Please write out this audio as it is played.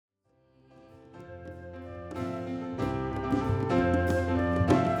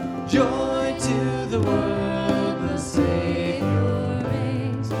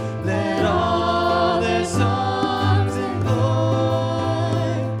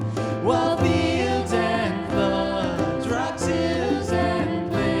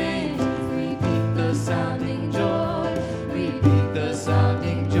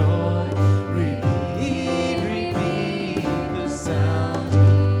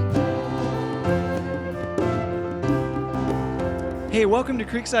Hey, welcome to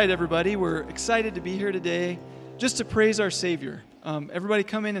Creekside, everybody. We're excited to be here today just to praise our Savior. Everybody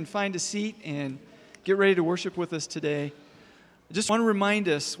come in and find a seat and get ready to worship with us today. I just want to remind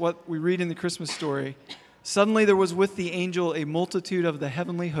us what we read in the Christmas story. Suddenly there was with the angel a multitude of the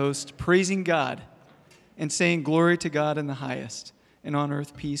heavenly host praising God and saying, "Glory to God in the highest, and on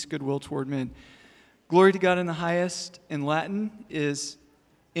earth peace, goodwill toward men." Glory to God in the highest in Latin is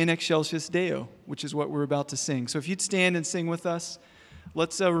In Excelsis Deo, which is what we're about to sing. So if you'd stand and sing with us,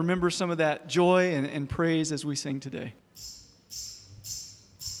 let's remember some of that joy and praise as we sing today.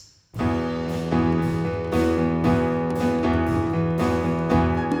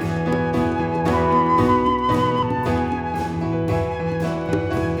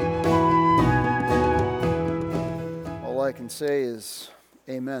 All I can say is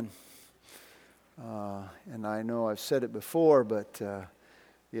amen. And I know I've said it before, but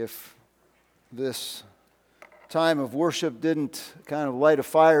if this time of worship didn't kind of light a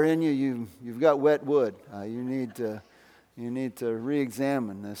fire in you, you've got wet wood. You need to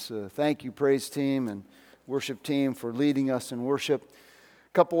re-examine this. Thank you, praise team and worship team, for leading us in worship.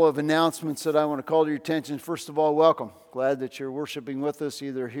 A couple of announcements that I want to call to your attention. First of all, welcome. Glad that you're worshiping with us,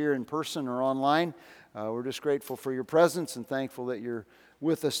 either here in person or online. We're just grateful for your presence and thankful that you're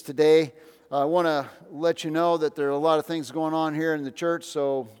with us today. I want to let you know that there are a lot of things going on here in the church,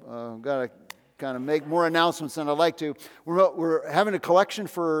 so I've got to kind of make more announcements than I'd like to. We're having a collection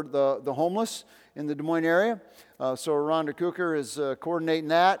for the homeless in the Des Moines area. So Rhonda Cooker is coordinating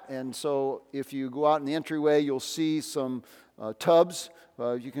that, and so if you go out in the entryway, you'll see some tubs.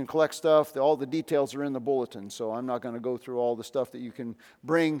 You can collect stuff. All the details are in the bulletin, so I'm not going to go through all the stuff that you can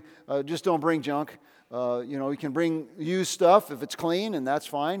bring. Just don't bring junk. You can bring used stuff if it's clean, and that's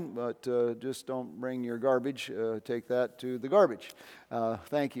fine, but just don't bring your garbage. Take that to the garbage.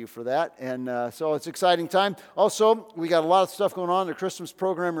 Thank you for that. And so it's an exciting time. Also, we got a lot of stuff going on. The Christmas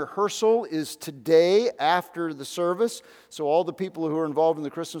program rehearsal is today after the service. So all the people who are involved in the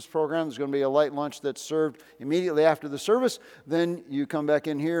Christmas program, there's going to be a light lunch that's served immediately after the service. Then you come back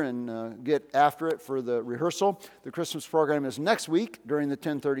in here and get after it for the rehearsal. The Christmas program is next week during the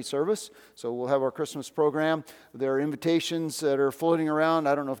 10:30 service. So we'll have our Christmas program. There are invitations that are floating around.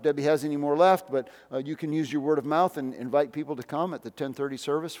 I don't know if Debbie has any more left, but you can use your word of mouth and invite people to come at the 10:30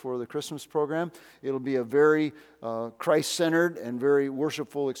 service for the Christmas program. It'll be a very Christ-centered and very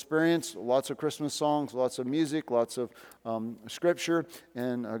worshipful experience. Lots of Christmas songs, lots of music, lots of scripture,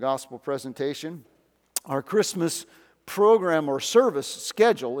 and a gospel presentation. Our Christmas program or service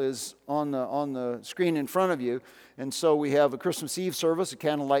schedule is on the screen in front of you. And so we have a Christmas Eve service, a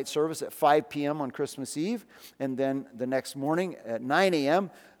candlelight service at 5 p.m. on Christmas Eve. And then the next morning at 9 a.m.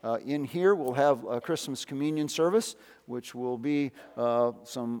 In here we'll have a Christmas communion service, which will be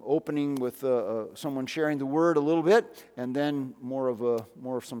some opening with someone sharing the word a little bit, and then more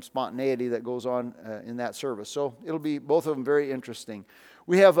of some spontaneity that goes on in that service. So it'll be both of them very interesting.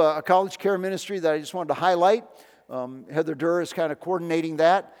 We have a college care ministry that I just wanted to highlight. Heather Durr is kind of coordinating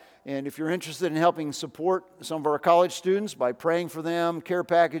that. And if you're interested in helping support some of our college students by praying for them, care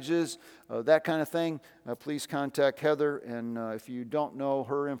packages, that kind of thing, please contact Heather. And if you don't know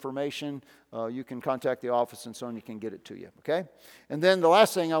her information, you can contact the office and so on. You can get it to you, okay? And then the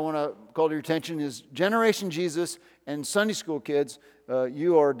last thing I want to call to your attention is Generation Jesus and Sunday school kids.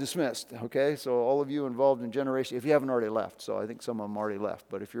 You are dismissed, okay? So all of you involved in Generation, if you haven't already left, so I think some of them already left.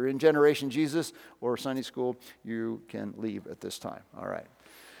 But if you're in Generation Jesus or Sunday school, you can leave at this time, all right?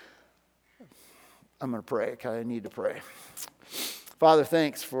 I'm going to pray. I need to pray. Father,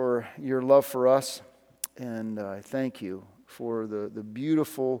 thanks for your love for us, and I thank you for the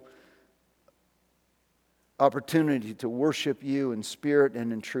beautiful opportunity to worship you in spirit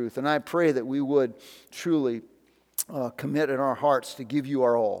and in truth. And I pray that we would truly commit in our hearts to give you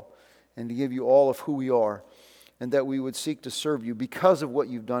our all and to give you all of who we are, and that we would seek to serve you because of what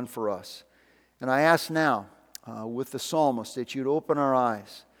you've done for us. And I ask now with the psalmist that you'd open our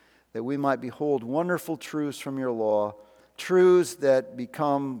eyes, that we might behold wonderful truths from your law, truths that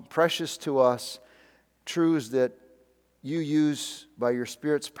become precious to us, truths that you use by your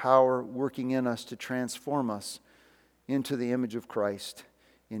Spirit's power working in us to transform us into the image of Christ,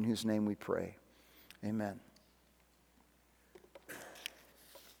 in whose name we pray. Amen.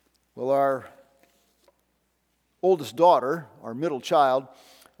 Well, our oldest daughter, our middle child,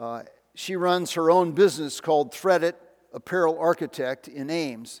 she runs her own business called Thread It Apparel Architect in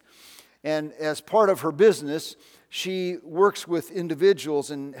Ames. And as part of her business, she works with individuals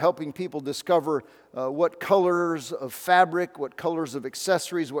in helping people discover what colors of fabric, what colors of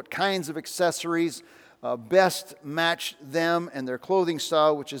accessories, what kinds of accessories best match them and their clothing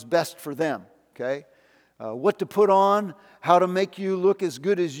style, which is best for them, okay? what to put on, how to make you look as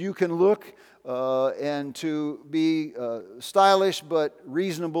good as you can look, and to be stylish but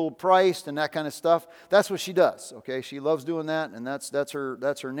reasonable priced and that kind of stuff. That's what she does. Okay, she loves doing that, and that's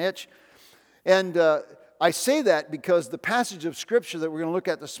her niche. And I say that because the passage of Scripture that we're going to look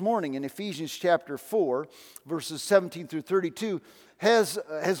at this morning in Ephesians chapter 4, verses 17 through 32,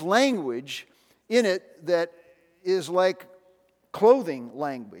 has language in it that is like clothing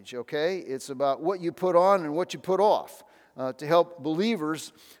language, okay? It's about what you put on and what you put off to help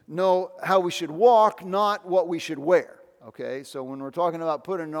believers know how we should walk, not what we should wear, okay? So when we're talking about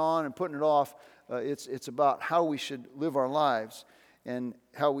putting it on and putting it off, it's about how we should live our lives and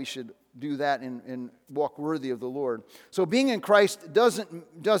how we should do that and walk worthy of the Lord. So being in Christ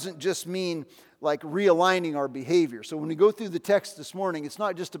doesn't just mean like realigning our behavior. So when we go through the text this morning, it's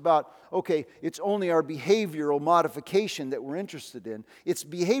not just about, okay, it's only our behavioral modification that we're interested in. It's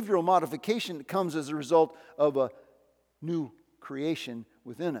behavioral modification that comes as a result of a new creation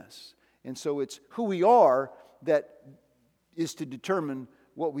within us. And so it's who we are that is to determine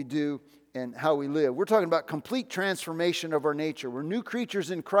what we do and how we live. We're talking about complete transformation of our nature. We're new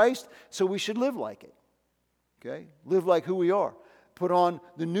creatures in Christ, so we should live like it. Okay? Live like who we are. Put on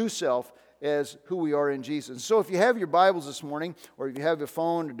the new self as who we are in Jesus. So if you have your Bibles this morning, or if you have a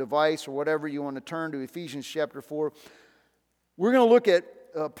phone, a device, or whatever you want to turn to Ephesians chapter 4, we're going to look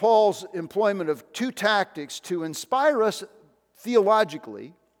at Paul's employment of two tactics to inspire us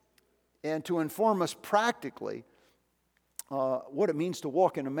theologically and to inform us practically what it means to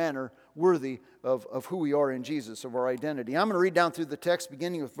walk in a manner worthy of who we are in Jesus, of our identity. I'm going to read down through the text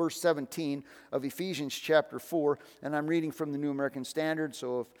beginning with verse 17 of Ephesians chapter 4, and I'm reading from the New American Standard,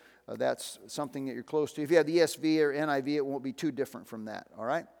 so if that's something that you're close to. If you have the ESV or NIV, it won't be too different from that, all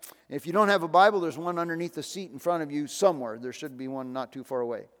right? If you don't have a Bible, there's one underneath the seat in front of you somewhere. There should be one not too far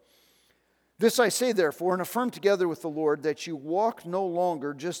away. This I say, therefore, and affirm together with the Lord, that you walk no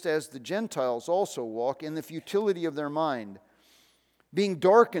longer just as the Gentiles also walk in the futility of their mind, being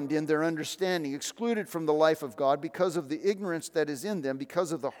darkened in their understanding, excluded from the life of God because of the ignorance that is in them,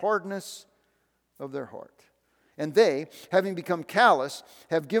 because of the hardness of their heart. And they, having become callous,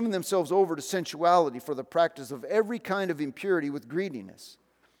 have given themselves over to sensuality for the practice of every kind of impurity with greediness.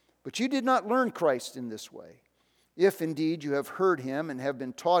 But you did not learn Christ in this way, if indeed you have heard him and have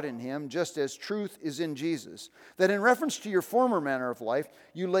been taught in him, just as truth is in Jesus, that in reference to your former manner of life,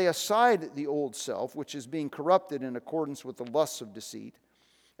 you lay aside the old self, which is being corrupted in accordance with the lusts of deceit,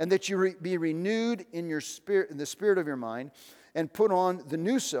 and that you be renewed in your spirit, in the spirit of your mind, and put on the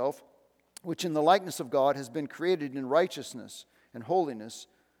new self, which in the likeness of God has been created in righteousness and holiness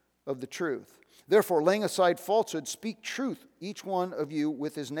of the truth. Therefore, laying aside falsehood, speak truth, each one of you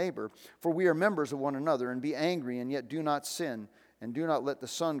with his neighbor, for we are members of one another, and be angry, and yet do not sin, and do not let the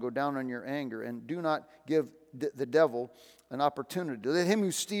sun go down on your anger, and do not give the devil an opportunity. Let him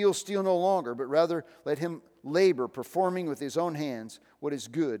who steals steal no longer, but rather let him labor, performing with his own hands what is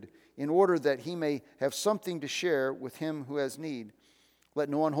good, in order that he may have something to share with him who has need. Let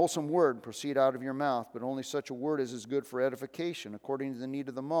no unwholesome word proceed out of your mouth, but only such a word as is good for edification, according to the need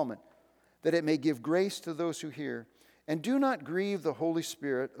of the moment, that it may give grace to those who hear. And do not grieve the Holy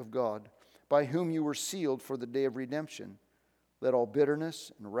Spirit of God, by whom you were sealed for the day of redemption. Let all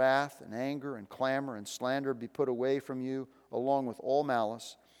bitterness and wrath and anger and clamor and slander be put away from you, along with all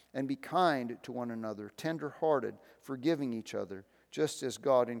malice, and be kind to one another, tender-hearted, forgiving each other, just as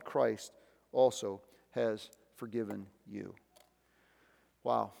God in Christ also has forgiven you.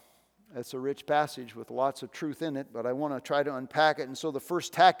 Wow, that's a rich passage with lots of truth in it, but I want to try to unpack it. And so the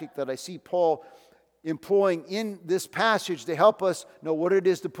first tactic that I see Paul employing in this passage to help us know what it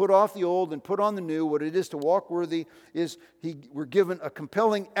is to put off the old and put on the new, what it is to walk worthy, is we're given a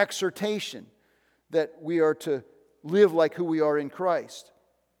compelling exhortation that we are to live like who we are in Christ.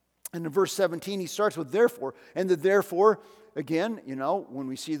 And in verse 17, he starts with therefore, and the therefore, again, when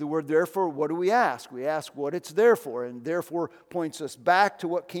we see the word therefore, what do we ask? We ask what it's there for, and therefore points us back to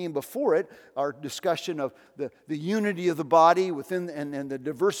what came before it, our discussion of the unity of the body within and the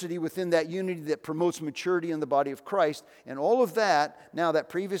diversity within that unity that promotes maturity in the body of Christ. And all of that, now that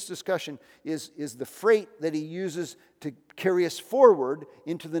previous discussion, is the freight that he uses to carry us forward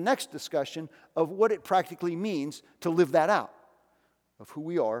into the next discussion of what it practically means to live that out, of who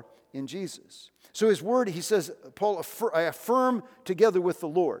we are in Jesus. So his word, he says, Paul, I affirm together with the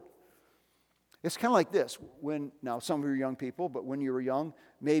Lord. It's kind of like this. Now some of you are young people, but when you were young,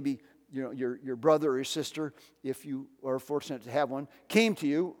 maybe your brother or your sister, if you are fortunate to have one, came to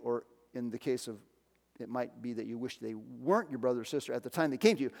you, or in the case of, it might be that you wish they weren't your brother or sister at the time they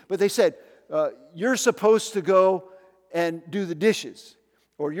came to you, but they said, you're supposed to go and do the dishes,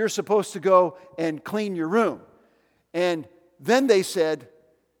 or you're supposed to go and clean your room. And then they said,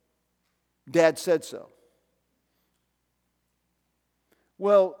 Dad said so.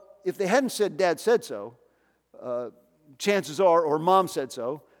 Well, if they hadn't said Dad said so, chances are, or Mom said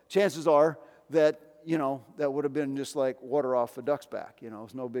so, chances are that, that would have been just like water off a duck's back.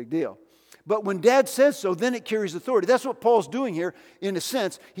 It's no big deal. But when Dad says so, then it carries authority. That's what Paul's doing here, in a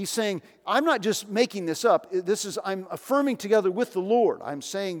sense. He's saying, I'm not just making this up. I'm affirming together with the Lord. I'm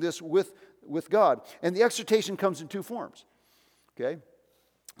saying this with God. And the exhortation comes in two forms. Okay?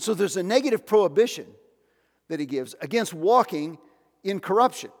 So there's a negative prohibition that he gives against walking in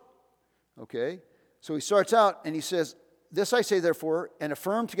corruption. Okay? So he starts out and he says, this I say therefore, and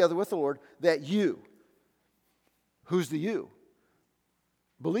affirm together with the Lord, that you, who's the you?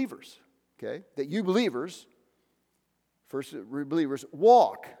 Believers. Okay? That you believers, first believers,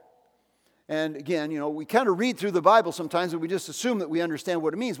 walk. And again, we kind of read through the Bible sometimes and we just assume that we understand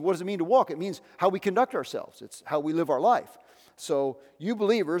what it means. What does it mean to walk? It means how we conduct ourselves. It's how we live our life. So you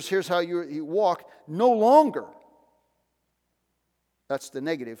believers, here's how you walk. No longer, that's the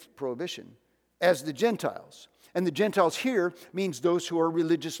negative prohibition, as the Gentiles. And the Gentiles here means those who are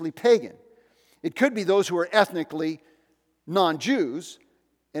religiously pagan. It could be those who are ethnically non-Jews,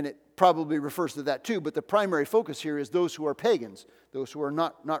 and it probably refers to that too, but the primary focus here is those who are pagans, those who are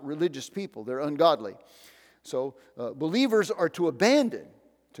not religious people. They're ungodly. So believers are to abandon,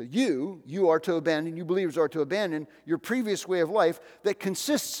 you are to abandon, you believers are to abandon your previous way of life that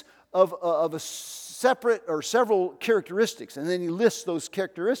consists of a separate or several characteristics. And then he lists those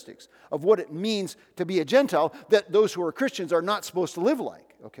characteristics of what it means to be a Gentile that those who are Christians are not supposed to live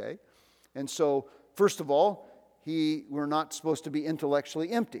like. Okay? And so, first of all, we're not supposed to be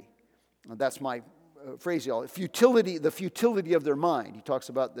intellectually empty. That's my phraseology. The futility of their mind. He talks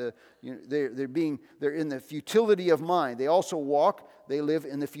about they're in the futility of mind. They also walk. They live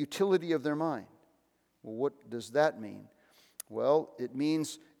in the futility of their mind. Well, what does that mean? Well, it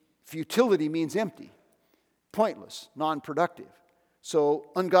means futility means empty, pointless, non-productive. So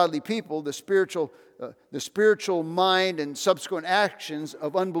ungodly people, the spiritual mind and subsequent actions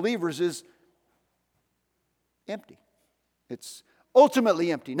of unbelievers is empty. It's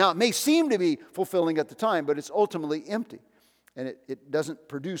ultimately empty. Now, it may seem to be fulfilling at the time, but it's ultimately empty. And it doesn't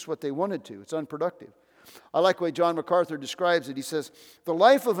produce what they wanted to. It's unproductive. I like the way John MacArthur describes it. He says, the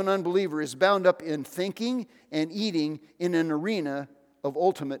life of an unbeliever is bound up in thinking and eating in an arena of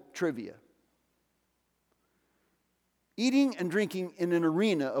ultimate trivia. Eating and drinking in an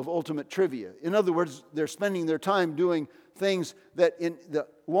arena of ultimate trivia. In other words, they're spending their time doing things that in the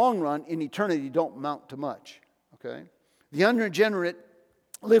long run, in eternity, don't amount to much. Okay? The unregenerate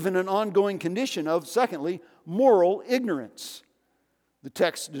live in an ongoing condition of, secondly, moral ignorance. The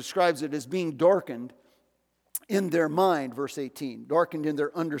text describes it as being darkened in their mind, verse 18. Darkened in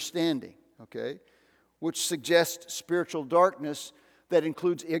their understanding, okay? Which suggests spiritual darkness that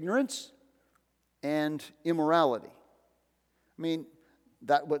includes ignorance and immorality. I mean,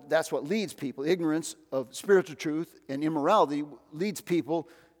 that's what leads people. Ignorance of spiritual truth and immorality leads people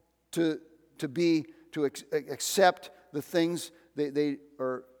to accept the things they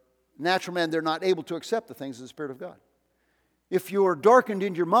are natural man. They're not able to accept the things of the Spirit of God. If you're darkened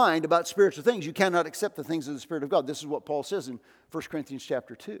in your mind about spiritual things, you cannot accept the things of the Spirit of God. This is what Paul says in 1 Corinthians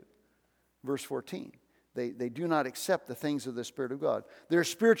chapter 2, verse 14. They do not accept the things of the Spirit of God. They're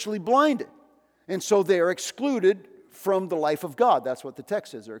spiritually blinded. And so they are excluded from the life of God. That's what the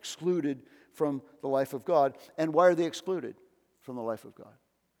text says. They're excluded from the life of God. And why are they excluded from the life of God?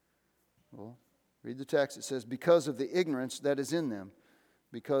 Well, read the text. It says, because of the ignorance that is in them.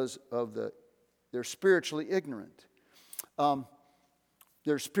 Because of they're spiritually ignorant.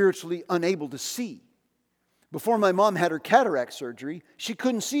 They're spiritually unable to see. Before my mom had her cataract surgery, she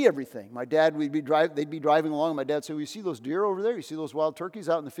couldn't see everything. My dad, they'd be driving along, and my dad would say, well, you see those deer over there? You see those wild turkeys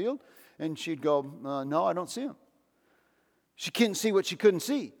out in the field? And she'd go, no, I don't see them. She couldn't see what she couldn't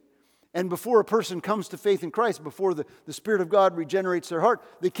see. And before a person comes to faith in Christ, before the Spirit of God regenerates their heart,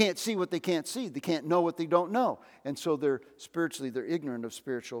 they can't see what they can't see. They can't know what they don't know. And so they're ignorant of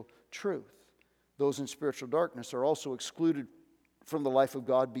spiritual truth. Those in spiritual darkness are also excluded from the life of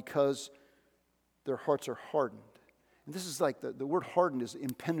God because their hearts are hardened. And this is like the word hardened is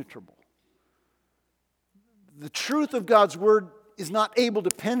impenetrable. The truth of God's word is not able to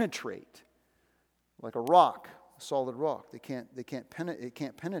penetrate like a rock, a solid rock. It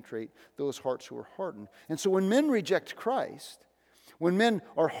can't penetrate those hearts who are hardened. And so when men reject Christ, when men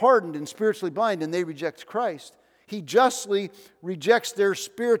are hardened and spiritually blind and they reject Christ, He justly rejects their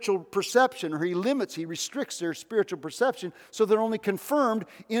spiritual perception, or he restricts their spiritual perception so they're only confirmed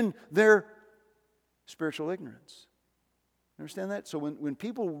in their spiritual ignorance. Understand that? So when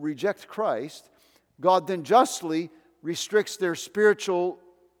people reject Christ, God then justly restricts their spiritual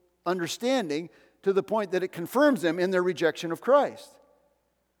understanding to the point that it confirms them in their rejection of Christ.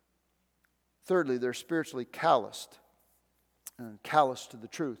 Thirdly, they're spiritually calloused to the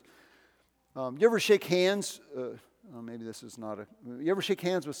truth. You ever shake hands? Maybe this is not a. You ever shake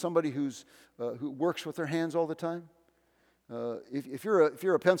hands with somebody who works with their hands all the time? If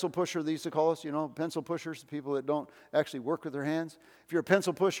you're a pencil pusher, they used to call us, pencil pushers, the people that don't actually work with their hands. If you're a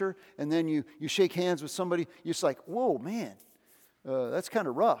pencil pusher and then you shake hands with somebody, you're just like, whoa, man, that's kind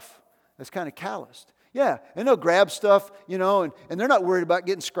of rough. That's kind of calloused. Yeah, and they'll grab stuff, and they're not worried about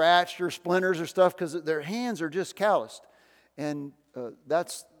getting scratched or splinters or stuff because their hands are just calloused. And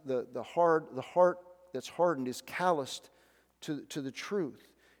that's the heart that's hardened is calloused to the truth.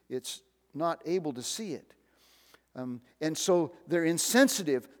 It's not able to see it. And so they're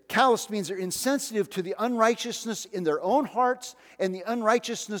insensitive. Calloused means they're insensitive to the unrighteousness in their own hearts and the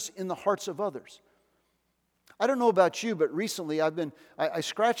unrighteousness in the hearts of others. I don't know about you, but recently I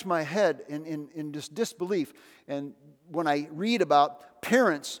scratched my head in just disbelief. And when I read about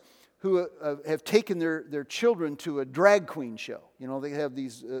parents who have taken their children to a drag queen show. They have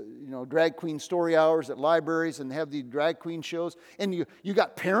these, drag queen story hours at libraries and have these drag queen shows. And you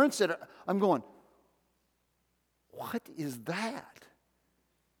got parents that I'm going, what is that?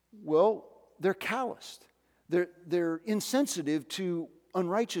 Well, they're calloused. They're insensitive to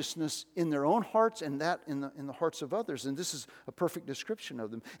unrighteousness in their own hearts and that in the hearts of others. And this is a perfect description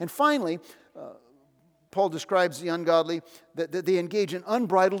of them. And finally, Paul describes the ungodly that they engage in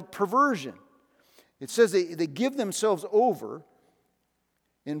unbridled perversion. It says they give themselves over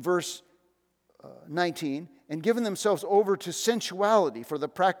in verse 19, and given themselves over to sensuality for the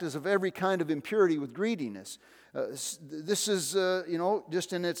practice of every kind of impurity with greediness. This is,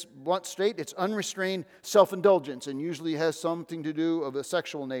 just in its blunt state, it's unrestrained self-indulgence and usually has something to do of a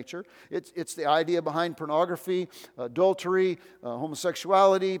sexual nature. It's the idea behind pornography, adultery,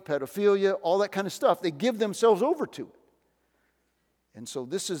 homosexuality, pedophilia, all that kind of stuff. They give themselves over to it. And so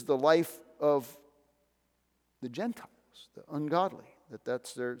this is the life of the Gentiles, the ungodly.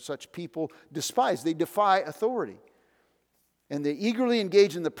 Such people despise. They defy authority. And they eagerly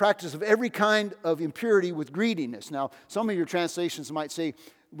engage in the practice of every kind of impurity with greediness. Now, some of your translations might say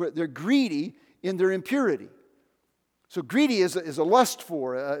they're greedy in their impurity. So greedy is a lust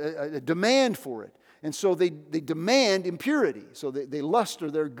for, a demand for it. And so they demand impurity. So they lust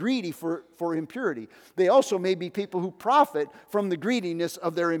or they're greedy for impurity. They also may be people who profit from the greediness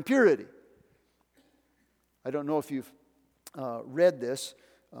of their impurity. I don't know if you've read this,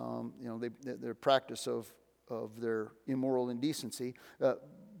 their practice of their immoral indecency.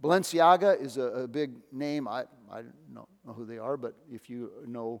 Balenciaga is a big name. I don't know who they are, but if you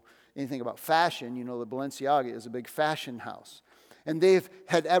know anything about fashion, you know that Balenciaga is a big fashion house. And they've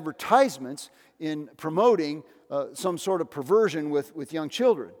had advertisements in promoting some sort of perversion with young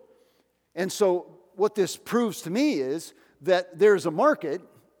children. And so what this proves to me is that there's a market.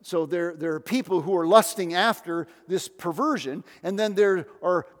 So there are people who are lusting after this perversion, and then there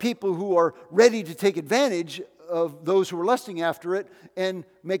are people who are ready to take advantage of those who are lusting after it and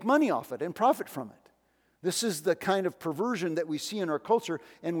make money off it and profit from it. This is the kind of perversion that we see in our culture,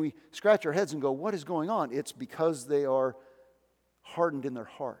 and we scratch our heads and go, what is going on? It's because they are hardened in their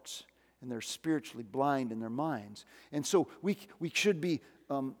hearts, and they're spiritually blind in their minds. And so we should be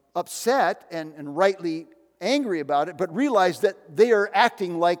upset and rightly angry about it, but realize that they are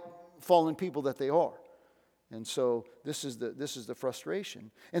acting like fallen people that they are. And so this is the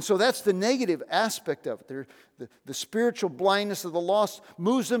frustration. And so that's the negative aspect of it. The spiritual blindness of the lost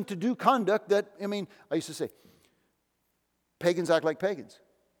moves them to do conduct that, I used to say, pagans act like pagans.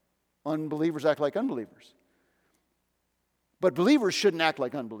 Unbelievers act like unbelievers. But believers shouldn't act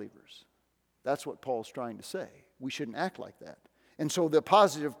like unbelievers. That's what Paul's trying to say. We shouldn't act like that. And so the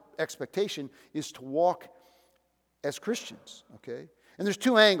positive expectation is to walk as Christians, okay? And there's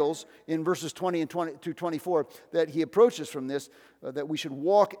two angles in verses 20 and 24 that he approaches from this, that we should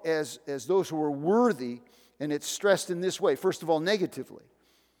walk as those who are worthy, and it's stressed in this way. First of all, negatively.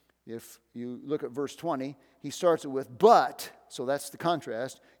 If you look at verse 20, he starts it with, but, so that's the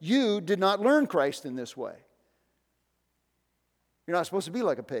contrast, you did not learn Christ in this way. You're not supposed to be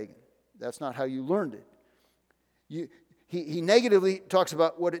like a pagan. That's not how you learned it. He negatively talks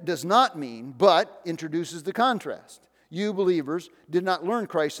about what it does not mean, but introduces the contrast. You believers did not learn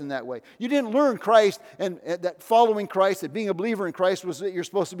Christ in that way. You didn't learn Christ, and that following Christ, that being a believer in Christ was that you're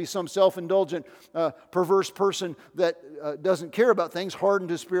supposed to be some self-indulgent, perverse person that doesn't care about things, hardened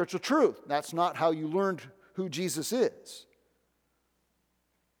to spiritual truth. That's not how you learned who Jesus is.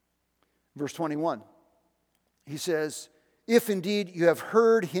 Verse 21, he says, if indeed you have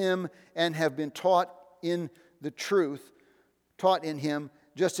heard him and have been taught in the truth, taught in him,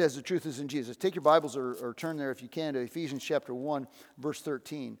 just as the truth is in Jesus. Take your Bibles or turn there if you can to Ephesians chapter 1, verse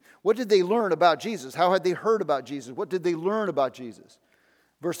 13. What did they learn about Jesus? How had they heard about Jesus? What did they learn about Jesus?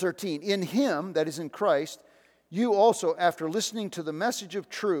 Verse 13, in him, that is in Christ, you also, after listening to the message of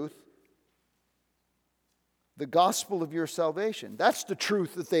truth, the gospel of your salvation. That's the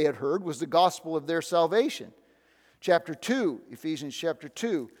truth that they had heard, was the gospel of their salvation. Chapter 2, Ephesians chapter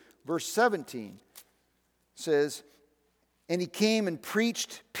 2, verse 17 says, and he came and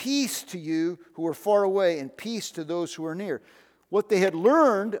preached peace to you who are far away and peace to those who are near. What they had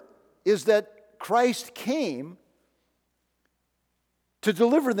learned is that Christ came to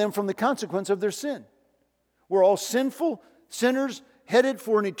deliver them from the consequence of their sin. We're all sinful sinners headed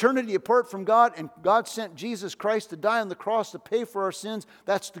for an eternity apart from God, and God sent Jesus Christ to die on the cross to pay for our sins.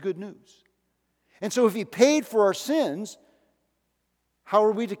 That's the good news. And so if he paid for our sins, how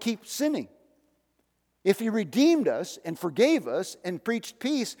are we to keep sinning? If he redeemed us and forgave us and preached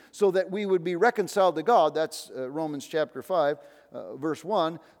peace so that we would be reconciled to God, that's Romans chapter 5, verse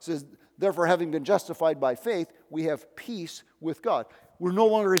 1, says, therefore having been justified by faith, we have peace with God. We're no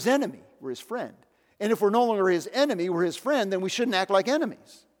longer his enemy, we're his friend. And if we're no longer his enemy, we're his friend, then we shouldn't act like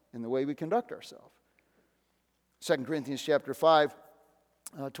enemies in the way we conduct ourselves. 2 Corinthians chapter 5,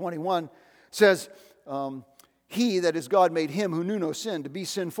 21 says, he, that is God, made him who knew no sin to be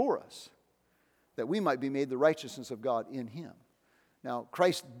sin for us, that we might be made the righteousness of God in him. Now,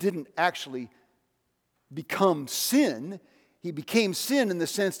 Christ didn't actually become sin. He became sin in the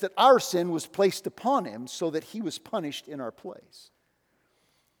sense that our sin was placed upon him so that he was punished in our place.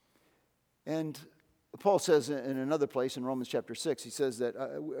 And Paul says in another place in Romans chapter 6, he says that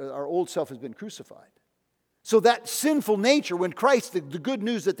our old self has been crucified. So that sinful nature, when Christ, the good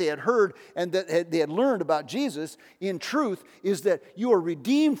news that they had heard and that they had learned about Jesus, in truth, is that you are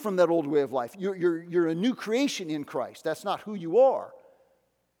redeemed from that old way of life. You're a new creation in Christ. That's not who you are.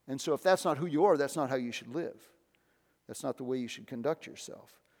 And so if that's not who you are, that's not how you should live. That's not the way you should conduct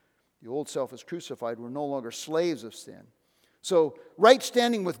yourself. The old self is crucified. We're no longer slaves of sin. So right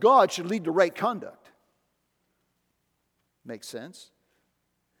standing with God should lead to right conduct. Makes sense?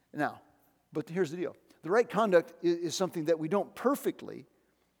 Now, but here's the deal. The right conduct is something that we don't perfectly,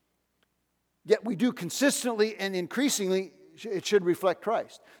 yet we do consistently and increasingly. It should reflect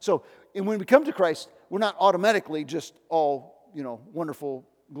Christ. So and when we come to Christ, we're not automatically just all, wonderful,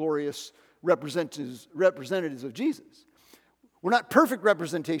 glorious representatives of Jesus. We're not perfect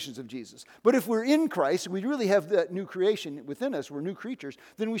representations of Jesus. But if we're in Christ, we really have that new creation within us, we're new creatures,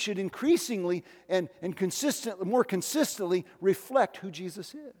 then we should increasingly and more consistently reflect who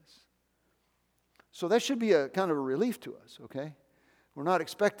Jesus is. So that should be a kind of a relief to us, okay? We're not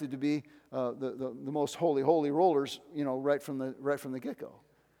expected to be the most holy rollers, right from the get-go.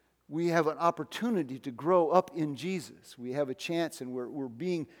 We have an opportunity to grow up in Jesus. We have a chance, and we're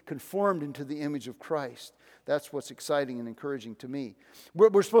being conformed into the image of Christ. That's what's exciting and encouraging to me.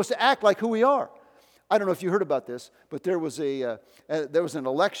 We're supposed to act like who we are. I don't know if you heard about this, but there was an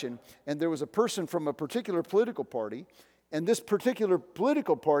election, and there was a person from a particular political party, and this particular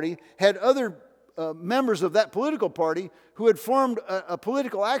political party had other members of that political party who had formed a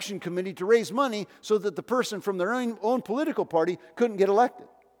political action committee to raise money so that the person from their own political party couldn't get elected.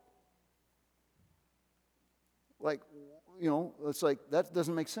 It's like, that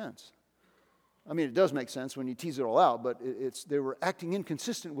doesn't make sense. I mean, it does make sense when you tease it all out, but they were acting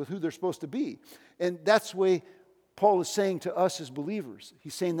inconsistent with who they're supposed to be. And that's the way Paul is saying to us as believers.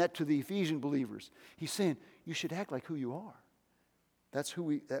 He's saying that to the Ephesian believers. He's saying, you should act like who you are. That's who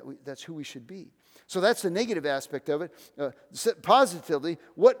we should be. So that's the negative aspect of it. Positively,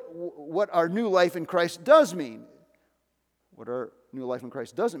 what our new life in Christ does mean. What our new life in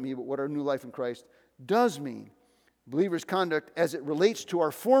Christ doesn't mean, but what our new life in Christ does mean. Believers' conduct as it relates to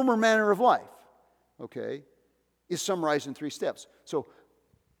our former manner of life, okay, is summarized in 3 steps. So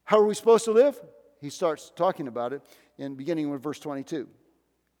how are we supposed to live? He starts talking about it beginning with verse 22.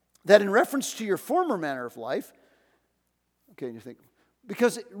 That in reference to your former manner of life, okay, and you think,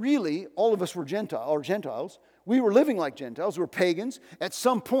 because really, all of us were Gentiles. We were living like Gentiles. We're pagans. At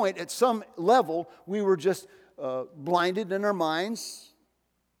some point, at some level, we were just blinded in our minds,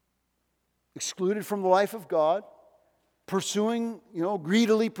 excluded from the life of God,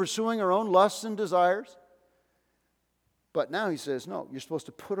 greedily pursuing our own lusts and desires. But now he says, no, you're supposed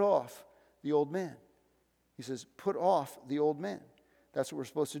to put off the old man. He says, put off the old man. That's what we're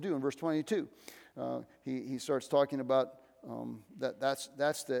supposed to do. In verse 22, he starts talking about that's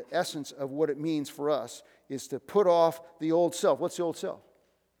the essence of what it means for us, is to put off the old self. What's the old self?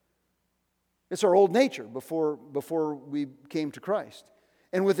 It's our old nature before we came to Christ.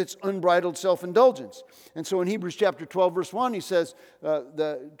 And with its unbridled self-indulgence. And so in Hebrews chapter 12, verse 1, he says,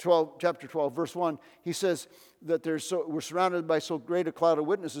 chapter 12, verse 1, he says that we're surrounded by so great a cloud of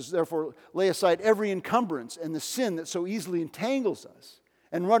witnesses, therefore lay aside every encumbrance and the sin that so easily entangles us,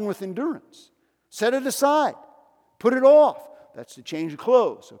 and run with endurance. Set it aside. Put it off. That's to change of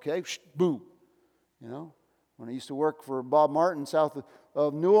clothes, okay? Boom. You know, when I used to work for Bob Martin south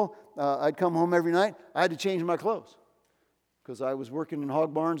of Newell, I'd come home every night. I had to change my clothes because I was working in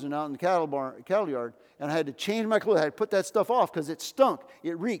hog barns and out in the cattle yard, and I had to change my clothes. I had to put that stuff off because it stunk,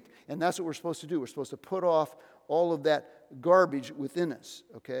 it reeked, and that's what we're supposed to do. We're supposed to put off all of that garbage within us,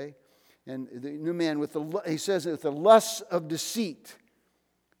 okay? And the new man, he says, with the lusts of deceit,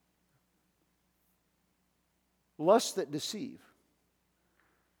 lusts that deceive,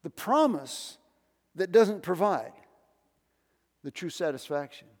 the promise that doesn't provide the true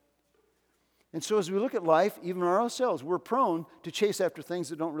satisfaction. And so as we look at life, even ourselves, we're prone to chase after things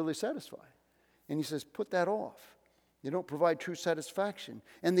that don't really satisfy. And he says, put that off. They don't provide true satisfaction.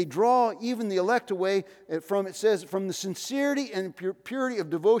 And they draw even the elect away from, it says, from the sincerity and purity of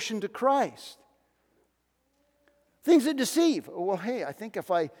devotion to Christ. Things that deceive. Well, hey, I think if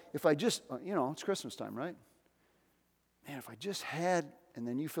I just, it's Christmas time, right? Man, if I just had, and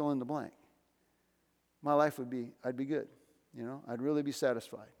then you fill in the blank, my life I'd be good. I'd really be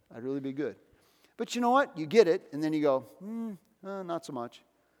satisfied. I'd really be good. But you know what? You get it, and then you go, not so much.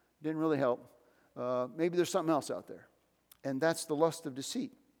 Didn't really help. Maybe there's something else out there. And that's the lust of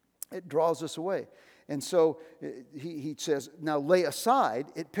deceit. It draws us away. And so he says, now lay aside.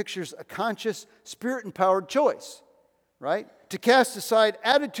 It pictures a conscious, spirit-empowered choice, right? To cast aside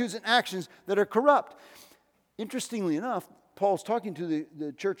attitudes and actions that are corrupt. Interestingly enough, Paul's talking to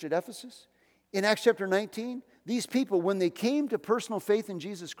the church at Ephesus. In Acts chapter 19, these people, when they came to personal faith in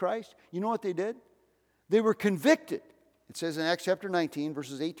Jesus Christ, you know what they did? They were convicted. It says in Acts chapter 19,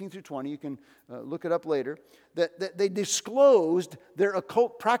 verses 18 through 20, you can look it up later, that they disclosed their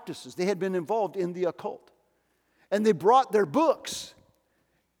occult practices. They had been involved in the occult. And they brought their books,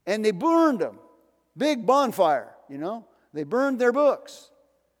 and they burned them. Big bonfire, They burned their books.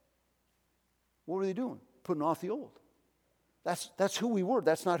 What were they doing? Putting off the old. That's who we were.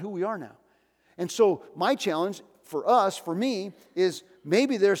 That's not who we are now. And so my challenge for me, is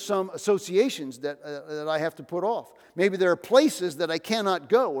maybe there's some associations that I have to put off. Maybe there are places that I cannot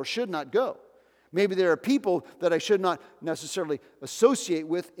go or should not go. Maybe there are people that I should not necessarily associate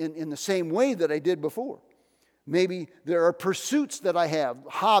with in the same way that I did before. Maybe there are pursuits that I have,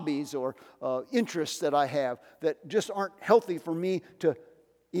 hobbies or interests that I have that just aren't healthy for me to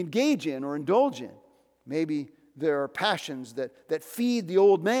engage in or indulge in. Maybe there are passions that feed the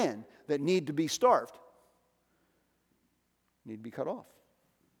old man that need to be starved, need to be cut off.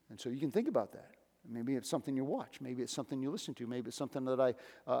 And so you can think about that. Maybe it's something you watch. Maybe it's something you listen to. Maybe it's something that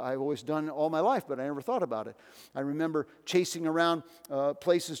I've always done all my life, but I never thought about it. I remember chasing around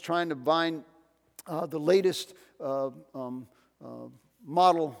places trying to find the latest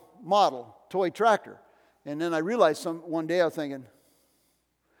model toy tractor. And then I realized one day I was thinking,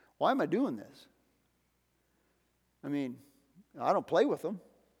 why am I doing this? I mean, I don't play with them,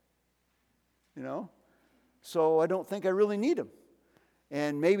 so I don't think I really need them.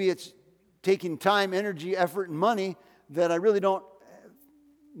 And maybe it's taking time, energy, effort, and money that I really don't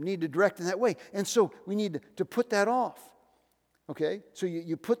need to direct in that way. And so we need to put that off. Okay? So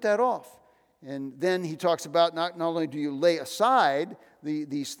you put that off. And then he talks about not only do you lay aside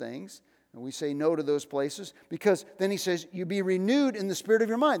these things, and we say no to those places, because then he says you be renewed in the spirit of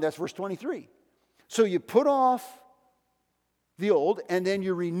your mind. That's verse 23. So you put off the old, and then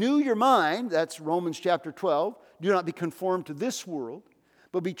you renew your mind. That's Romans chapter 12. Do not be conformed to this world,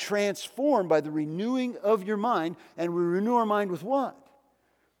 but be transformed by the renewing of your mind. And we renew our mind with what?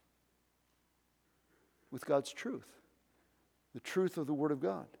 With God's truth. The truth of the Word of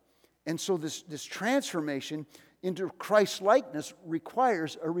God. And so this transformation into Christ-likeness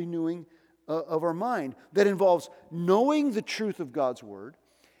requires a renewing of our mind that involves knowing the truth of God's Word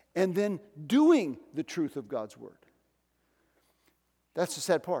and then doing the truth of God's Word. That's the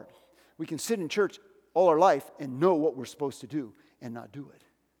sad part. We can sit in church all our life and know what we're supposed to do and not do it.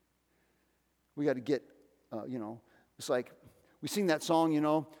 We got to get, it's like we sing that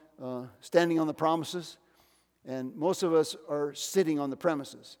song, Standing on the Promises, and most of us are sitting on the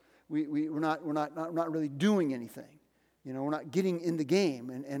premises. We're not really doing anything. We're not getting in the game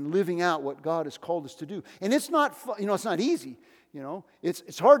and living out what God has called us to do. And it's not, it's not easy. You know,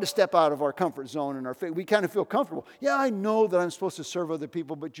 it's hard to step out of our comfort zone and our faith. We kind of feel comfortable. Yeah, I know that I'm supposed to serve other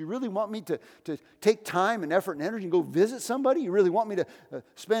people, but you really want me to take time and effort and energy and go visit somebody? You really want me to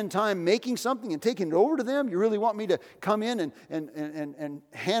spend time making something and taking it over to them? You really want me to come in and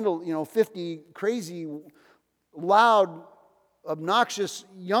handle, 50 crazy, loud, obnoxious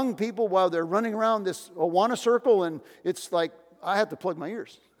young people while they're running around this Awana circle, and it's like I have to plug my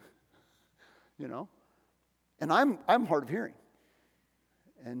ears, and I'm hard of hearing.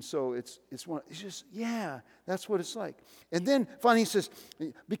 And so it's just, that's what it's like. And then finally he says,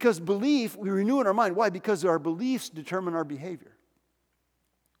 because belief, we renew in our mind. Why? Because our beliefs determine our behavior.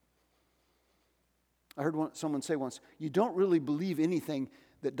 I heard someone say once, you don't really believe anything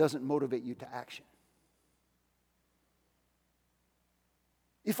that doesn't motivate you to action.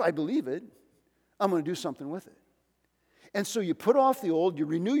 If I believe it, I'm going to do something with it. And so you put off the old, you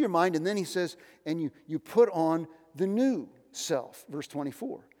renew your mind, and then he says, and you put on the new self, verse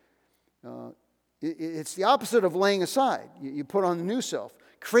 24. It's the opposite of laying aside. You put on the new self,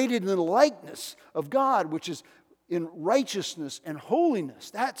 created in the likeness of God, which is in righteousness and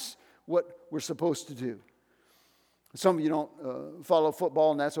holiness. That's what we're supposed to do. Some of you don't follow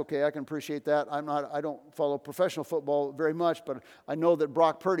football, and that's okay. I can appreciate that. I don't follow professional football very much, but I know that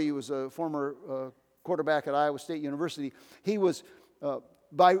Brock Purdy, who was a former quarterback at Iowa State University, he was,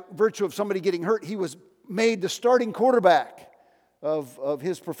 by virtue of somebody getting hurt, he was made the starting quarterback of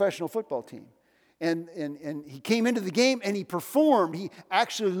his professional football team. And he came into the game and he performed. He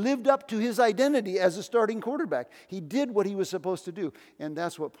actually lived up to his identity as a starting quarterback. He did what he was supposed to do. And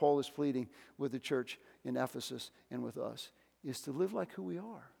that's what Paul is pleading with the church in Ephesus and with us, is to live like who we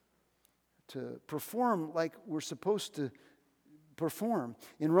are, to perform like we're supposed to perform.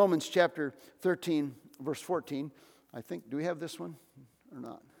 In Romans chapter 13, verse 14, I think, do we have this one or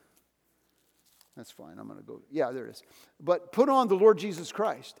not? That's fine. I'm going to go. Yeah, there it is. But put on the Lord Jesus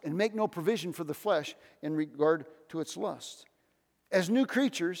Christ and make no provision for the flesh in regard to its lusts. As new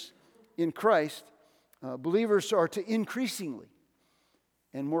creatures in Christ, believers are to increasingly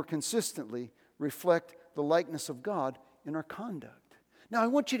and more consistently reflect the likeness of God in our conduct. Now, I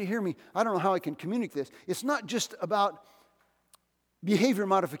want you to hear me. I don't know how I can communicate this. It's not just about behavior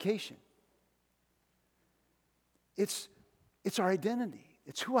modification. It's our identity.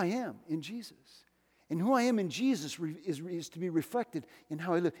 It's who I am in Jesus. And who I am in Jesus is to be reflected in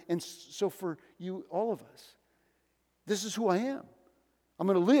how I live. And so for you, all of us, this is who I am. I'm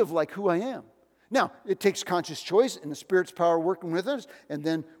going to live like who I am. Now, it takes conscious choice and the Spirit's power working with us, and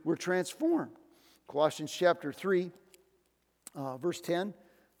then we're transformed. Colossians chapter 3, verse 10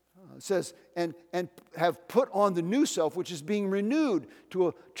 says, and have put on the new self, which is being renewed to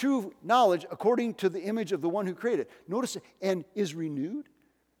a true knowledge according to the image of the one who created. Notice, and is renewed.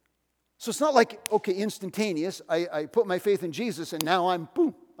 So it's not like, okay, instantaneous. I put my faith in Jesus and now I'm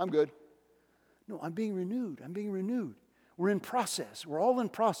good. No, I'm being renewed. I'm being renewed. We're in process. We're all in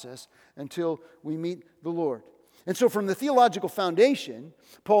process until we meet the Lord. And so from the theological foundation,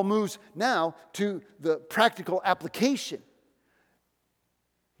 Paul moves now to the practical application.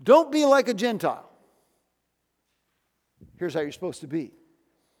 Don't be like a Gentile. Here's how you're supposed to be.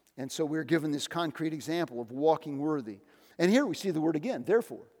 And so we're given this concrete example of walking worthy. And here we see the word again,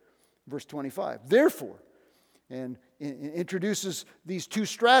 therefore. Verse 25, therefore, and introduces these two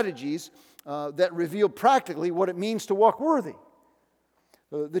strategies that reveal practically what it means to walk worthy.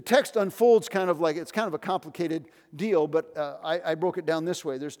 The text unfolds it's kind of a complicated deal, but I broke it down this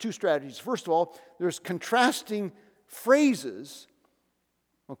way. There's two strategies. First of all, there's contrasting phrases,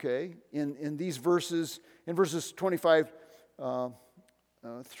 okay, in these verses, in verses 25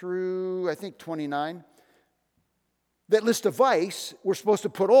 through, I think, 29. That list a vice we're supposed to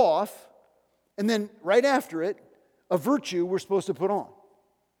put off, and then right after it, a virtue we're supposed to put on.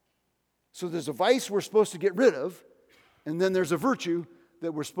 So there's a vice we're supposed to get rid of, and then there's a virtue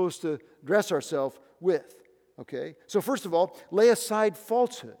that we're supposed to dress ourselves with. Okay? So first of all, lay aside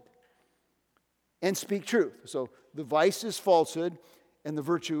falsehood and speak truth. So the vice is falsehood, and the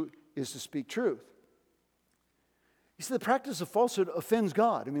virtue is to speak truth. You see, the practice of falsehood offends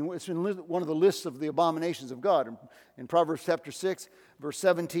God. I mean, it's in one of the lists of the abominations of God. In Proverbs chapter 6, verse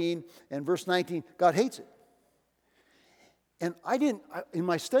 17 and verse 19, God hates it. And in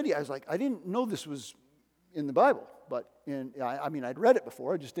my study, I was like, I didn't know this was in the Bible. But I'd read it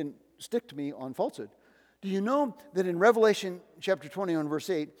before. It just didn't stick to me on falsehood. Do you know that in Revelation chapter 21, verse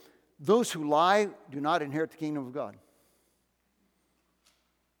 8, those who lie do not inherit the kingdom of God?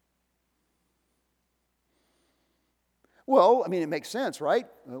 Well, I mean, it makes sense, right?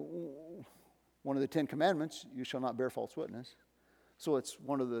 One of the 10 Commandments, you shall not bear false witness. So it's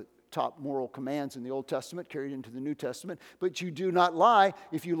one of the top moral commands in the Old Testament carried into the New Testament. But you do not lie.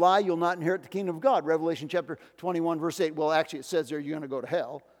 If you lie, you'll not inherit the kingdom of God. Revelation chapter 21, verse 8. Well, actually, it says there you're going to go to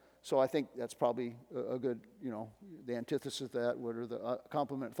hell. So I think that's probably a good, the antithesis of that, or the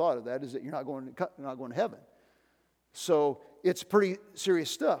complement thought of that, is that you're not going to heaven. So it's pretty serious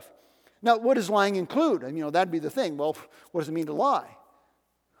stuff. Now, what does lying include? And, that'd be the thing. Well, what does it mean to lie?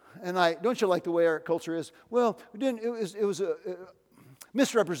 And don't you like the way our culture is? Well, it was a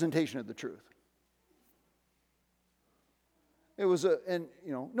misrepresentation of the truth. It was it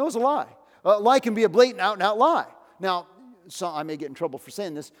was a lie. A lie can be a blatant out and out lie. Now, I may get in trouble for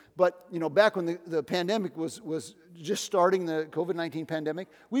saying this, but back when the pandemic was just starting, the COVID-19 pandemic,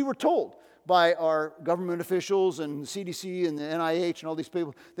 we were told by our government officials and the CDC and the NIH and all these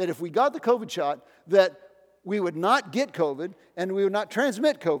people that if we got the COVID shot, that we would not get COVID and we would not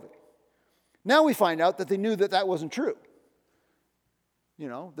transmit COVID. Now we find out that they knew that wasn't true.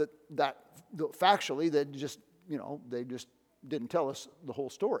 That factually, they just didn't tell us the whole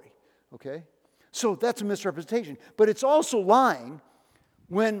story. Okay? So that's a misrepresentation. But it's also lying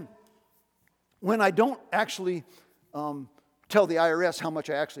when I don't actually tell the IRS how much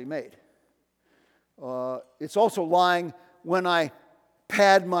I actually made. It's also lying when I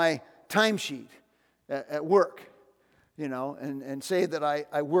pad my timesheet at work, and say that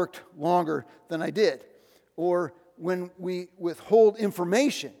I worked longer than I did. Or when we withhold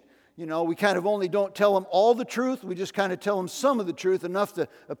information, we kind of only don't tell them all the truth. We just kind of tell them some of the truth, enough to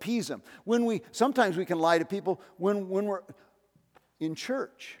appease them. Sometimes we can lie to people when we're in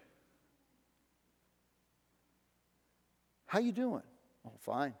church. How you doing? Oh,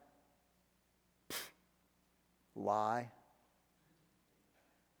 fine. Lie.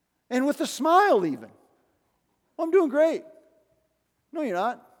 And with a smile even. Oh, I'm doing great. No, you're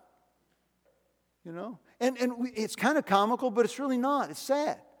not. It's kind of comical, but it's really not. It's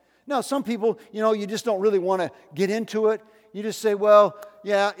sad. Now, some people, you just don't really want to get into it. You just say, well,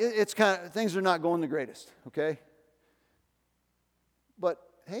 yeah, it's kind of, things are not going the greatest, okay? But,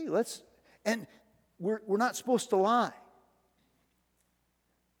 hey, we're not supposed to lie.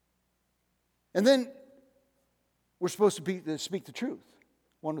 And then we're supposed to speak the truth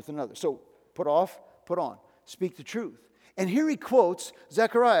one with another. So, put off, put on. Speak the truth. And here he quotes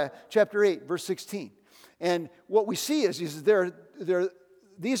Zechariah chapter 8, verse 16. And what we see is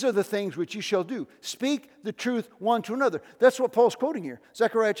these are the things which you shall do. Speak the truth one to another. That's what Paul's quoting here.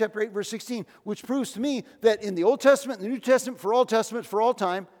 Zechariah chapter 8, verse 16, which proves to me that in the Old Testament, and the New Testament, for all testaments, for all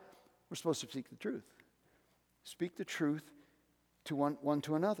time, we're supposed to speak the truth. Speak the truth to one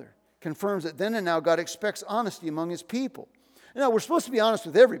to another. Confirms that then and now God expects honesty among his people. Now, we're supposed to be honest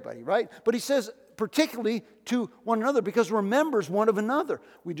with everybody, right? But he says particularly to one another because we're members one of another.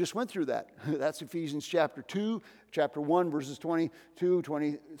 We just went through that. That's Ephesians chapter 2, chapter 1, verses 22,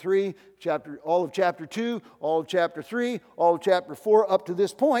 23, all of chapter 2, all of chapter 3, all of chapter 4, up to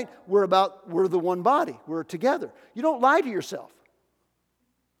this point, we're the one body. We're together. You don't lie to yourself.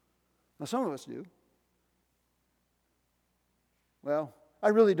 Now, some of us do. Well, I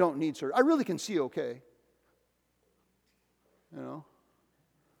really don't need surgery. I really can see okay. No,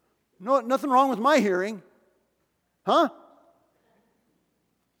 nothing wrong with my hearing. Huh?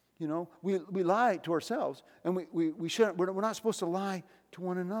 We lie to ourselves, and we shouldn't. We're not supposed to lie to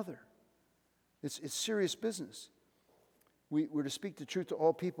one another. It's serious business. We're to speak the truth to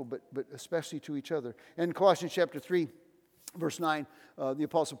all people, but especially to each other. And Colossians chapter 3, verse 9, the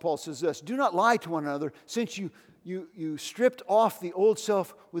Apostle Paul says this: do not lie to one another, since you stripped off the old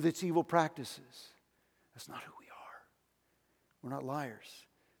self with its evil practices. That's not who we are. We're not liars.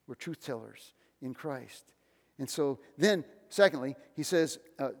 We're truth tellers in Christ. And so then, secondly, he says,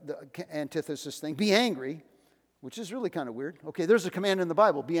 the antithesis thing, be angry, which is really kind of weird. Okay, there's a command in the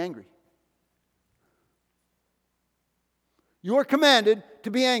Bible, be angry. You're commanded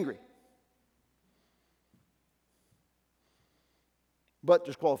to be angry. But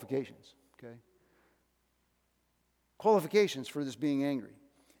there's qualifications, okay? Qualifications for this being angry.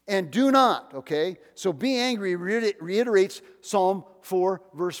 And do not, okay? So be angry reiterates Psalm 4,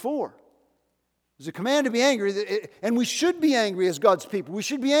 verse 4. There's a command to be angry, and we should be angry as God's people. We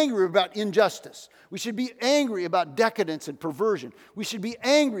should be angry about injustice. We should be angry about decadence and perversion. We should be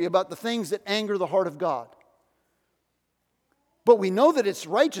angry about the things that anger the heart of God. But we know that it's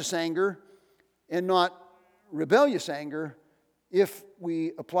righteous anger and not rebellious anger if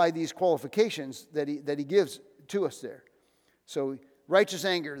we apply these qualifications that he gives to us there. So righteous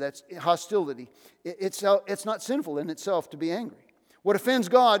anger, that's hostility. It's not sinful in itself to be angry. What offends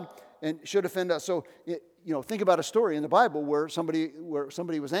God and should offend us. So, think about a story in the Bible where somebody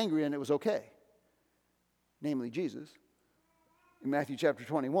was angry and it was okay. Namely, Jesus. in Matthew chapter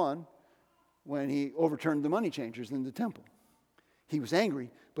 21 when he overturned the money changers in the temple. He was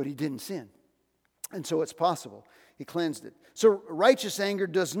angry, but he didn't sin. And so it's possible. He cleansed it. So righteous anger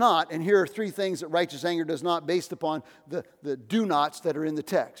does not, and here are three things that righteous anger does not based upon the do nots that are in the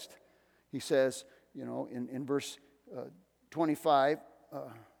text. He says, in verse 25,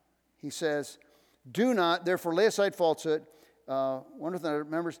 he says, do not, therefore lay aside falsehood. One of the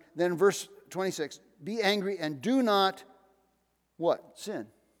members. Then verse 26, be angry and do not, what? Sin.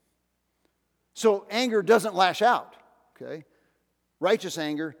 So anger doesn't lash out, okay? Righteous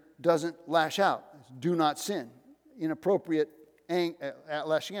anger doesn't lash out. Do not sin. Inappropriate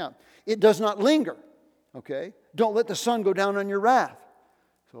lashing out. It does not linger, okay? Don't let the sun go down on your wrath.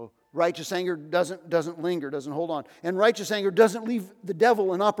 So righteous anger doesn't linger, doesn't hold on. And righteous anger doesn't leave the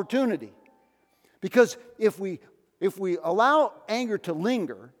devil an opportunity. Because if we allow anger to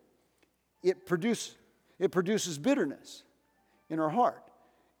linger, it produces bitterness in our heart.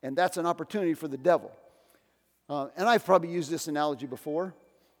 And that's an opportunity for the devil. And I've probably used this analogy before.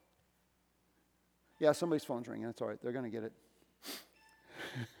 Yeah, somebody's phone's ringing. That's all right. They're going to get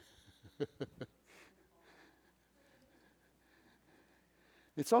it.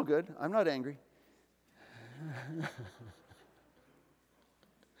 It's all good. I'm not angry.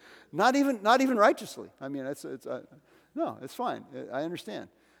 Not even righteously. I mean, no, it's fine. I understand.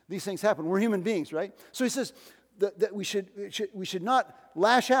 These things happen. We're human beings, right? So he says that we should not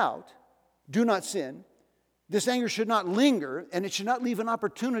lash out, do not sin. This anger should not linger, and it should not leave an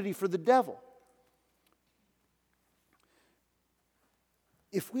opportunity for the devil.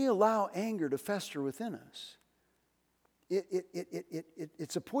 If we allow anger to fester within us,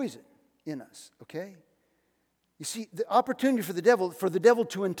 it's a poison in us, okay? You see, the opportunity for the devil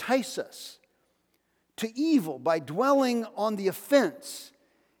to entice us to evil by dwelling on the offense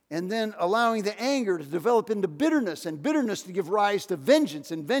and then allowing the anger to develop into bitterness, and bitterness to give rise to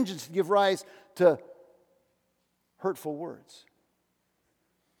vengeance, and vengeance to give rise to hurtful words.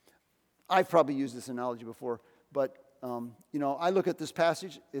 I've probably used this analogy before, but I look at this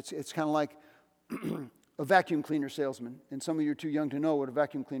passage. It's kind of like a vacuum cleaner salesman, and some of you are too young to know what a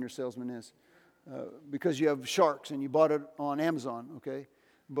vacuum cleaner salesman is, because you have Sharks and you bought it on Amazon, okay?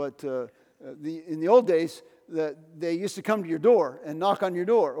 But in the old days, they used to come to your door and knock on your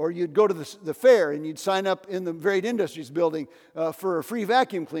door, or you'd go to the fair and you'd sign up in the Varied Industries building for a free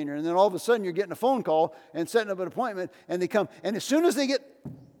vacuum cleaner, and then all of a sudden you're getting a phone call and setting up an appointment, and they come, and as soon as they get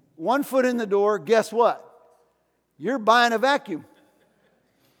one foot in the door, guess what? You're buying a vacuum.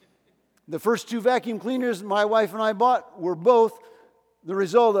 The first two vacuum cleaners my wife and I bought were both the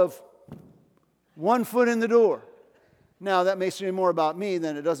result of one foot in the door. Now, that may say more about me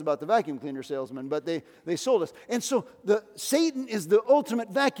than it does about the vacuum cleaner salesman, but they sold us. And so Satan is the ultimate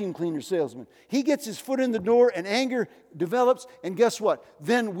vacuum cleaner salesman. He gets his foot in the door and anger develops, and guess what?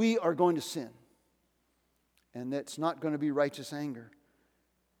 Then we are going to sin. And that's not going to be righteous anger.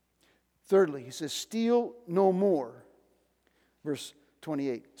 Thirdly, he says, steal no more. Verse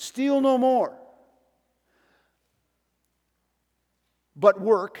 28. Steal no more, but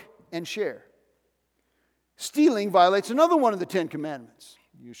work and share. Stealing violates another one of the 10 commandments.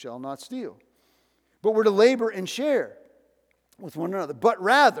 You shall not steal. But we're to labor and share with one another. But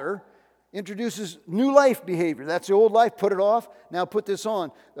rather introduces new life behavior. That's the old life, put it off. Now put this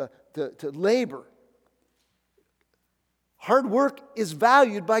on, to labor. Hard work is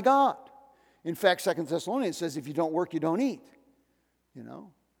valued by God. In fact, 2 Thessalonians says if you don't work, you don't eat.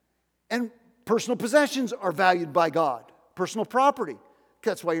 And personal possessions are valued by God. Personal property.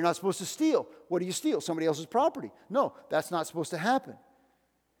 That's why you're not supposed to steal. What do you steal? Somebody else's property. No, that's not supposed to happen.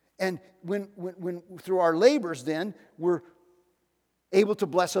 And when through our labors then, we're able to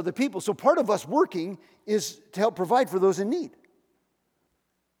bless other people. So part of us working is to help provide for those in need.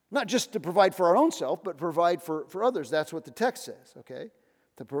 Not just to provide for our own self, but provide for others. That's what the text says, okay?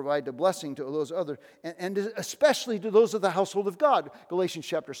 To provide the blessing to those others, and especially to those of the household of God. Galatians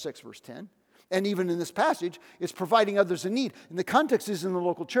chapter 6, verse 10. And even in this passage, it's providing others in need. And the context is in the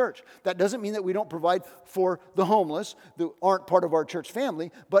local church. That doesn't mean that we don't provide for the homeless that aren't part of our church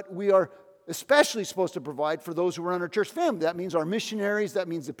family, but we are especially supposed to provide for those who are in our church family. That means our missionaries, that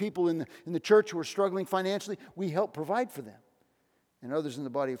means the people in the church who are struggling financially. We help provide for them and others in the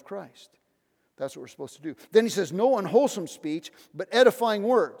body of Christ. That's what we're supposed to do. Then he says, no unwholesome speech, but edifying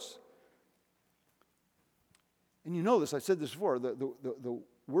words. And you know this, I said this before, the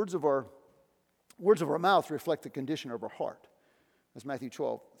words of our mouth reflect the condition of our heart. That's Matthew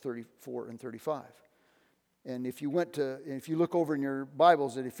 12, 34 and 35. And if you look over in your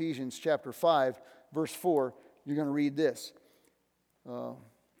Bibles at Ephesians chapter 5, verse 4, you're going to read this.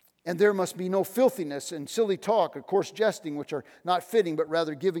 And there must be no filthiness and silly talk or coarse jesting, which are not fitting, but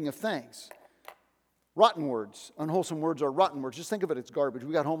rather giving of thanks. Rotten words, unwholesome words are rotten words. Just think of it, it's garbage.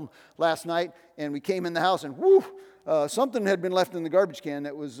 We got home last night and we came in the house and something had been left in the garbage can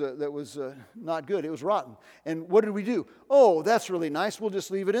that was not good. It was rotten. And what did we do? Oh, that's really nice. We'll just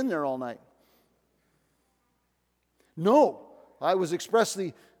leave it in there all night. No, I was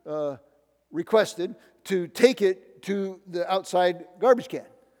expressly requested to take it to the outside garbage can,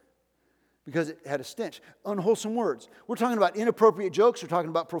 because it had a stench. Unwholesome words. We're talking about inappropriate jokes. We're talking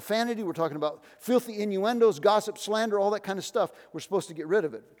about profanity. We're talking about filthy innuendos, gossip, slander, all that kind of stuff. We're supposed to get rid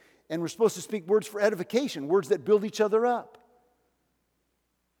of it. And we're supposed to speak words for edification, words that build each other up.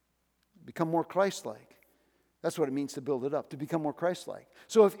 Become more Christ-like. That's what it means to build it up, to become more Christ-like.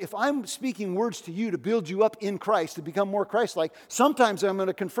 So if I'm speaking words to you to build you up in Christ, to become more Christ-like, sometimes I'm going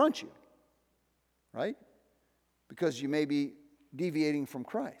to confront you. Right? Because you may be deviating from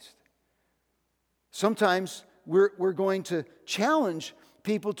Christ. Sometimes we're going to challenge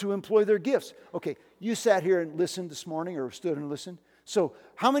people to employ their gifts. Okay, you sat here and listened this morning, or stood and listened. So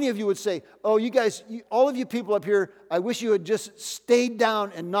how many of you would say, oh, you guys, all of you people up here, I wish you had just stayed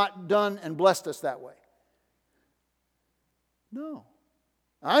down and not done and blessed us that way? No.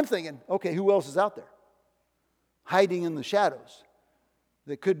 I'm thinking, okay, who else is out there? Hiding in the shadows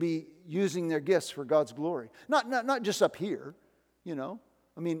that could be using their gifts for God's glory. Not just up here, you know.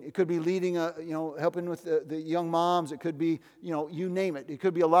 I mean, it could be leading, helping with the young moms. It could be, you name it. It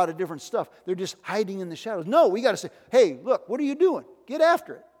could be a lot of different stuff. They're just hiding in the shadows. No, we got to say, hey, look, what are you doing? Get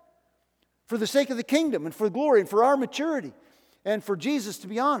after it. For the sake of the kingdom and for glory and for our maturity and for Jesus to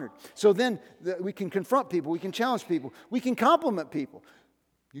be honored. So then we can confront people. We can challenge people. We can compliment people.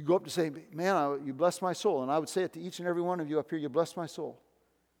 You go up to say, man, you blessed my soul. And I would say it to each and every one of you up here, you blessed my soul.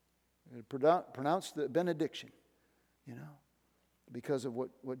 Pronounce the benediction, because of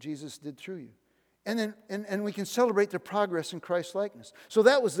what Jesus did through you. And then and we can celebrate their progress in Christ's likeness. So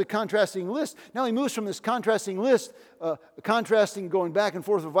that was the contrasting list. Now he moves from this contrasting list, contrasting going back and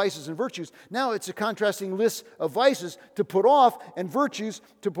forth of vices and virtues. Now it's a contrasting list of vices to put off and virtues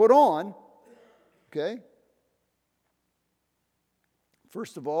to put on. Okay?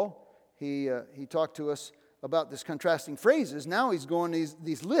 First of all, he talked to us about this contrasting phrases. Now he's going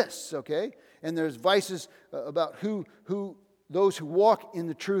these lists, okay? And there's vices about who those who walk in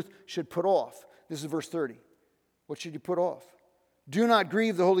the truth should put off. This is verse 30. What should you put off? Do not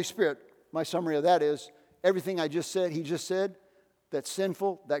grieve the Holy Spirit. My summary of that is everything he just said, that's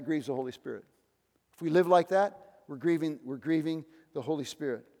sinful, that grieves the Holy Spirit. If we live like that, we're grieving the Holy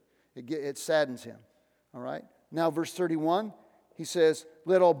Spirit. It saddens him. All right? Now verse 31, he says,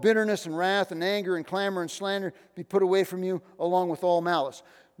 let all bitterness and wrath and anger and clamor and slander be put away from you along with all malice.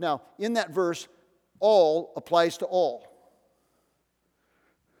 Now, in that verse, all applies to all.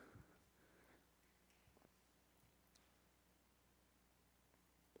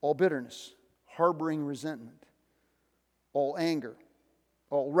 All bitterness, harboring resentment, all anger,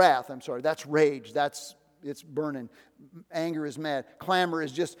 all wrath, that's rage, it's burning. Anger is mad. Clamor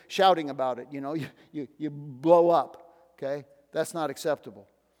is just shouting about it, you blow up, okay? That's not acceptable.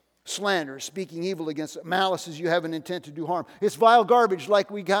 Slander, speaking evil against it. Malice is you have an intent to do harm. It's vile garbage like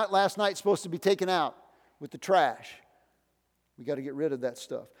we got last night, supposed to be taken out with the trash. We got to get rid of that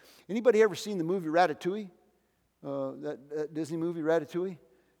stuff. Anybody ever seen the movie Ratatouille? That Disney movie Ratatouille?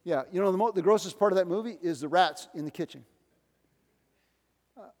 Yeah, the grossest part of that movie is the rats in the kitchen.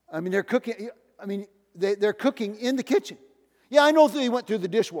 They're cooking. They're cooking in the kitchen. Yeah, I know they went through the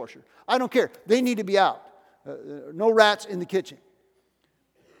dishwasher. I don't care. They need to be out. No rats in the kitchen.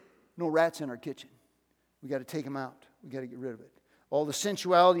 No rats in our kitchen. We got to take them out. We got to get rid of it. All the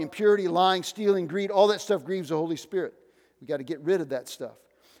sensuality, impurity, lying, stealing, greed, all that stuff grieves the Holy Spirit. We got to get rid of that stuff.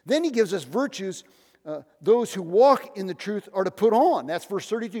 Then he gives us virtues. Those who walk in the truth are to put on. That's verse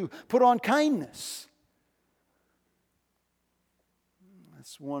 32. Put on kindness.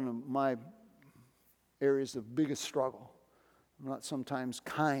 That's one of my areas of biggest struggle. I'm not sometimes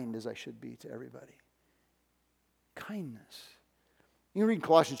kind as I should be to everybody. Kindness. You can read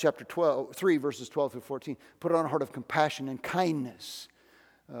Colossians chapter 3, verses 12 through 14. Put on a heart of compassion and kindness.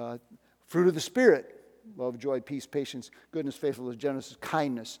 Fruit of the Spirit. Love, joy, peace, patience, goodness, faithfulness, gentleness,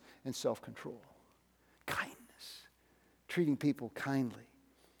 kindness, and self-control. Kindness. Treating people kindly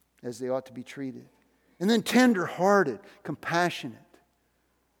as they ought to be treated. And then tender-hearted, compassionate,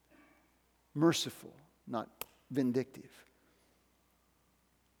 merciful, not vindictive.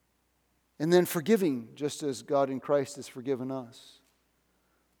 And then forgiving, just as God in Christ has forgiven us.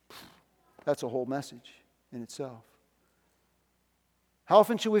 That's a whole message in itself. How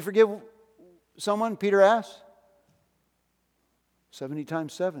often should we forgive someone? Peter asks. 70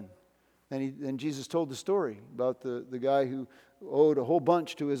 times 7. Then Jesus told the story about the guy who owed a whole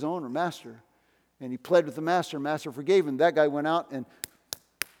bunch to his owner, master. And he pled with the master. Master forgave him. That guy went out and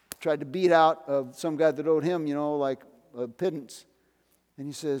tried to beat out of some guy that owed him, like a pittance. And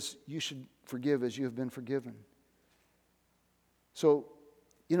he says, you should forgive as you have been forgiven. So,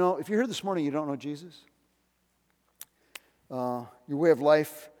 if you're here this morning, you don't know Jesus. Your way of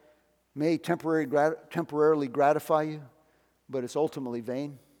life may temporarily gratify you, but it's ultimately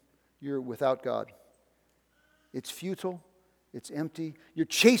vain. You're without God. It's futile. It's empty. You're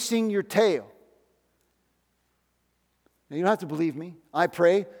chasing your tail. Now, you don't have to believe me. I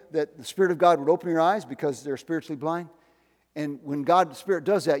pray that the Spirit of God would open your eyes because they're spiritually blind. And when God, the Spirit,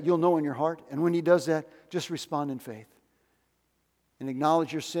 does that, you'll know in your heart. And when He does that, just respond in faith. And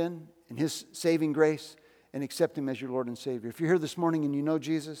acknowledge your sin and His saving grace and accept Him as your Lord and Savior. If you're here this morning and you know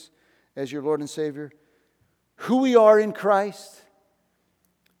Jesus as your Lord and Savior, who we are in Christ,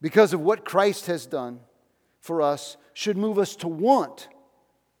 because of what Christ has done for us, should move us to want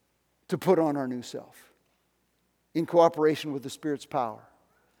to put on our new self in cooperation with the Spirit's power,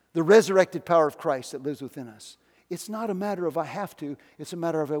 the resurrected power of Christ that lives within us. It's not a matter of I have to, it's a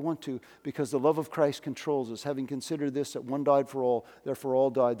matter of I want to, because the love of Christ controls us, having considered this, that one died for all, therefore all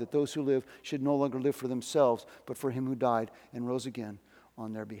died, that those who live should no longer live for themselves, but for Him who died and rose again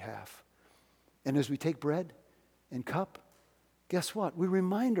on their behalf. And as we take bread and cup, guess what? We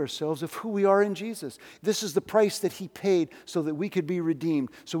remind ourselves of who we are in Jesus. This is the price that He paid so that we could be redeemed,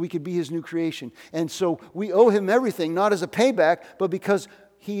 so we could be His new creation. And so we owe Him everything, not as a payback, but because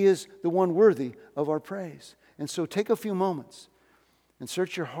He is the one worthy of our praise. And so take a few moments and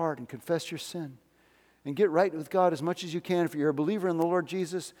search your heart and confess your sin and get right with God as much as you can. If you're a believer in the Lord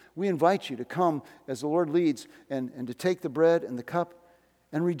Jesus, we invite you to come as the Lord leads and to take the bread and the cup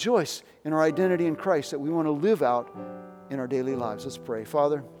and rejoice in our identity in Christ that we want to live out in our daily lives. Let's pray.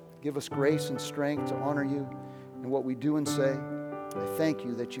 Father, give us grace and strength to honor You in what we do and say. I thank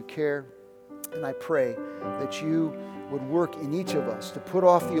You that You care, and I pray that You would work in each of us to put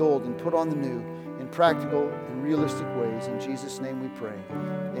off the old and put on the new in practical and realistic ways. In Jesus' name we pray.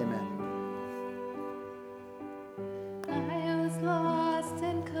 Amen.